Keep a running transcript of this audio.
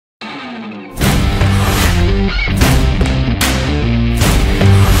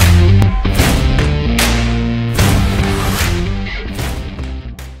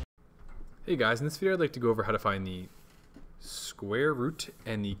Hey guys, in this video I'd like to go over how to find the square root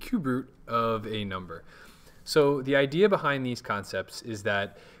and the cube root of a number. So the idea behind these concepts is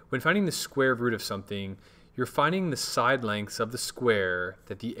that when finding the square root of something, you're finding the side lengths of the square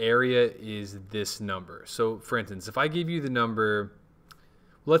that the area is this number. So for instance, if I give you the number,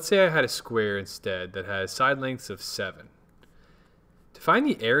 let's say I had a square instead that has side lengths of 7. To find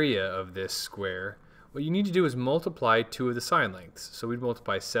the area of this square, what you need to do is multiply 2 of the side lengths. So we'd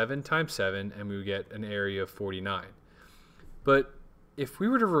multiply 7 times 7 and we would get an area of 49. But if we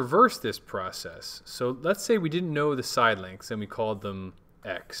were to reverse this process, so let's say we didn't know the side lengths and we called them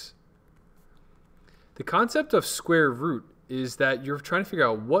x. The concept of square root is that you're trying to figure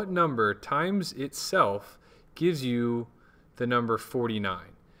out what number times itself gives you the number 49.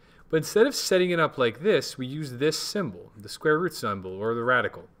 But instead of setting it up like this, we use this symbol, the square root symbol or the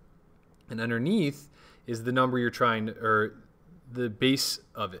radical. And underneath is the number you're trying to, or the base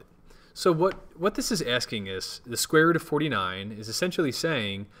of it. So what this is asking is, the square root of 49 is essentially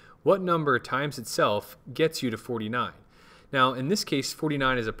saying what number times itself gets you to 49. Now in this case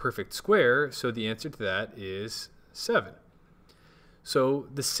 49 is a perfect square, so the answer to that is 7. So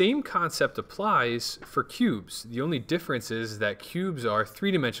the same concept applies for cubes. The only difference is that cubes are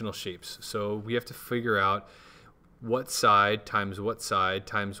three-dimensional shapes, so we have to figure out what side times what side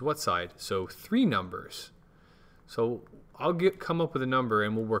times what side. So 3 numbers. So I'll come up with a number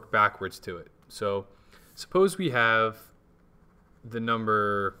and we'll work backwards to it. So suppose we have the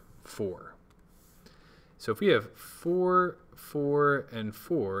number 4. So if we have 4, 4, and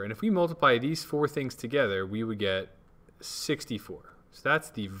 4, and if we multiply these 4 things together, we would get 64. So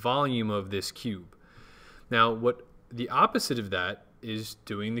that's the volume of this cube. Now what the opposite of that is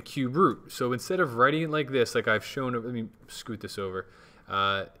doing the cube root. So instead of writing it like this, like I've shown, let me scoot this over.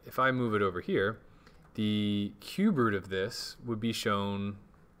 If I move it over here, the cube root of this would be shown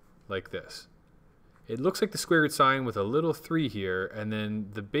like this. It looks like the square root sign with a little 3 here, and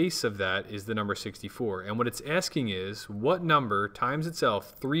then the base of that is the number 64. And what it's asking is, what number times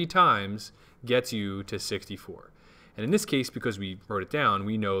itself 3 times gets you to 64? And in this case, because we wrote it down,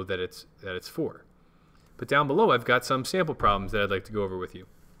 we know that it's 4. But down below, I've got some sample problems that I'd like to go over with you.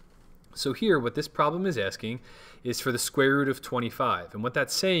 So here, what this problem is asking is for the square root of 25. And what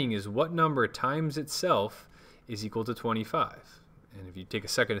that's saying is what number times itself is equal to 25. And if you take a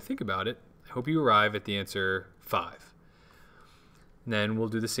second to think about it, I hope you arrive at the answer 5. And then we'll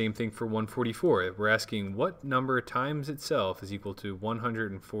do the same thing for 144. We're asking what number times itself is equal to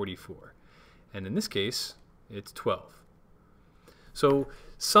 144. And in this case, it's 12. So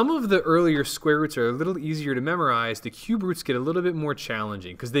some of the earlier square roots are a little easier to memorize. The cube roots get a little bit more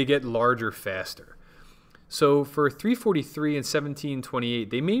challenging because they get larger faster. So for 343 and 1728,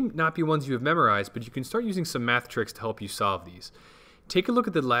 they may not be ones you have memorized, but you can start using some math tricks to help you solve these. Take a look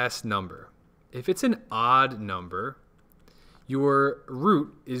at the last number. If it's an odd number, your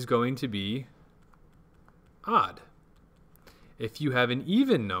root is going to be odd. If you have an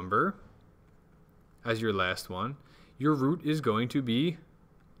even number as your last one, your root is going to be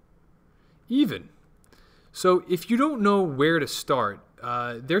even. So if you don't know where to start,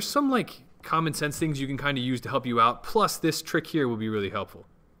 there's some like common sense things you can kind of use to help you out, plus this trick here will be really helpful.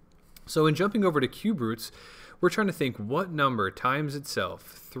 So in jumping over to cube roots, we're trying to think what number times itself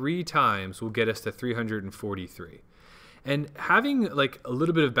 3 times will get us to 343. And having like a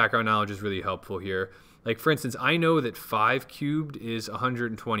little bit of background knowledge is really helpful here. Like for instance, I know that 5 cubed is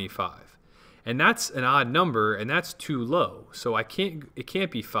 125. And that's an odd number, and that's too low. So it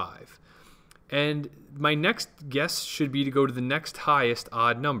can't be 5. And my next guess should be to go to the next highest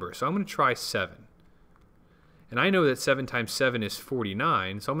odd number. So I'm going to try 7. And I know that 7 times 7 is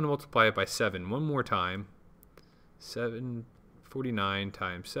 49, so I'm going to multiply it by 7 one more time. 49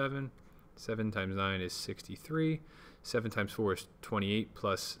 times 7. 7 times 9 is 63. 7 times 4 is 28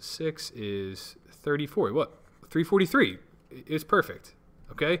 plus 6 is 34. What? 343 is perfect.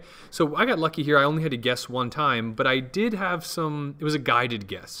 Okay, so I got lucky here. I only had to guess one time, but I did have some, it was a guided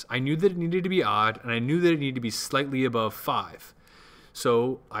guess. I knew that it needed to be odd, and I knew that it needed to be slightly above 5.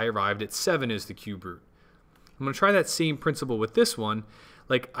 So I arrived at 7 as the cube root. I'm going to try that same principle with this one.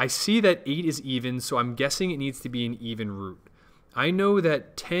 Like I see that 8 is even, so I'm guessing it needs to be an even root. I know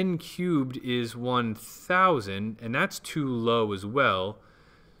that 10 cubed is 1,000, and that's too low as well.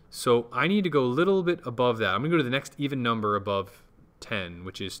 So I need to go a little bit above that. I'm going to go to the next even number above 10,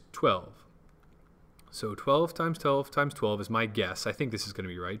 which is 12. So 12 times 12 times 12 is my guess. I think this is going to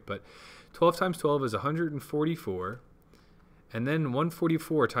be right, but 12 times 12 is 144. And then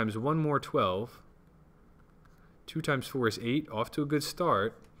 144 times one more 12. 2 times 4 is 8. Off to a good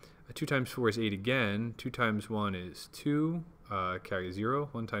start. 2 times 4 is 8 again. 2 times 1 is 2. carry 0.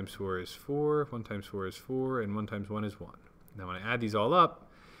 1 times 4 is 4. 1 times 4 is 4. And 1 times 1 is 1. Now when I add these all up,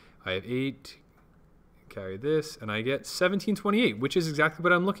 I have 8, carry this, and I get 1728, which is exactly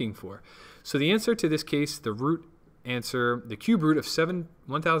what I'm looking for. So the answer to this case, the root answer, the cube root of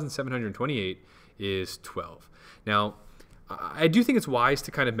 1728 is 12. Now, I do think it's wise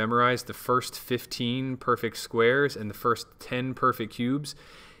to kind of memorize the first 15 perfect squares and the first 10 perfect cubes.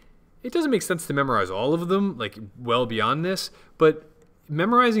 It doesn't make sense to memorize all of them, like well beyond this, but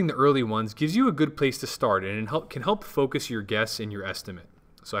memorizing the early ones gives you a good place to start, and it can help focus your guess and your estimate.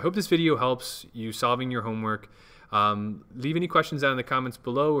 So I hope this video helps you solving your homework. Leave any questions down in the comments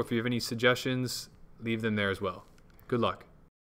below, or if you have any suggestions, leave them there as well. Good luck.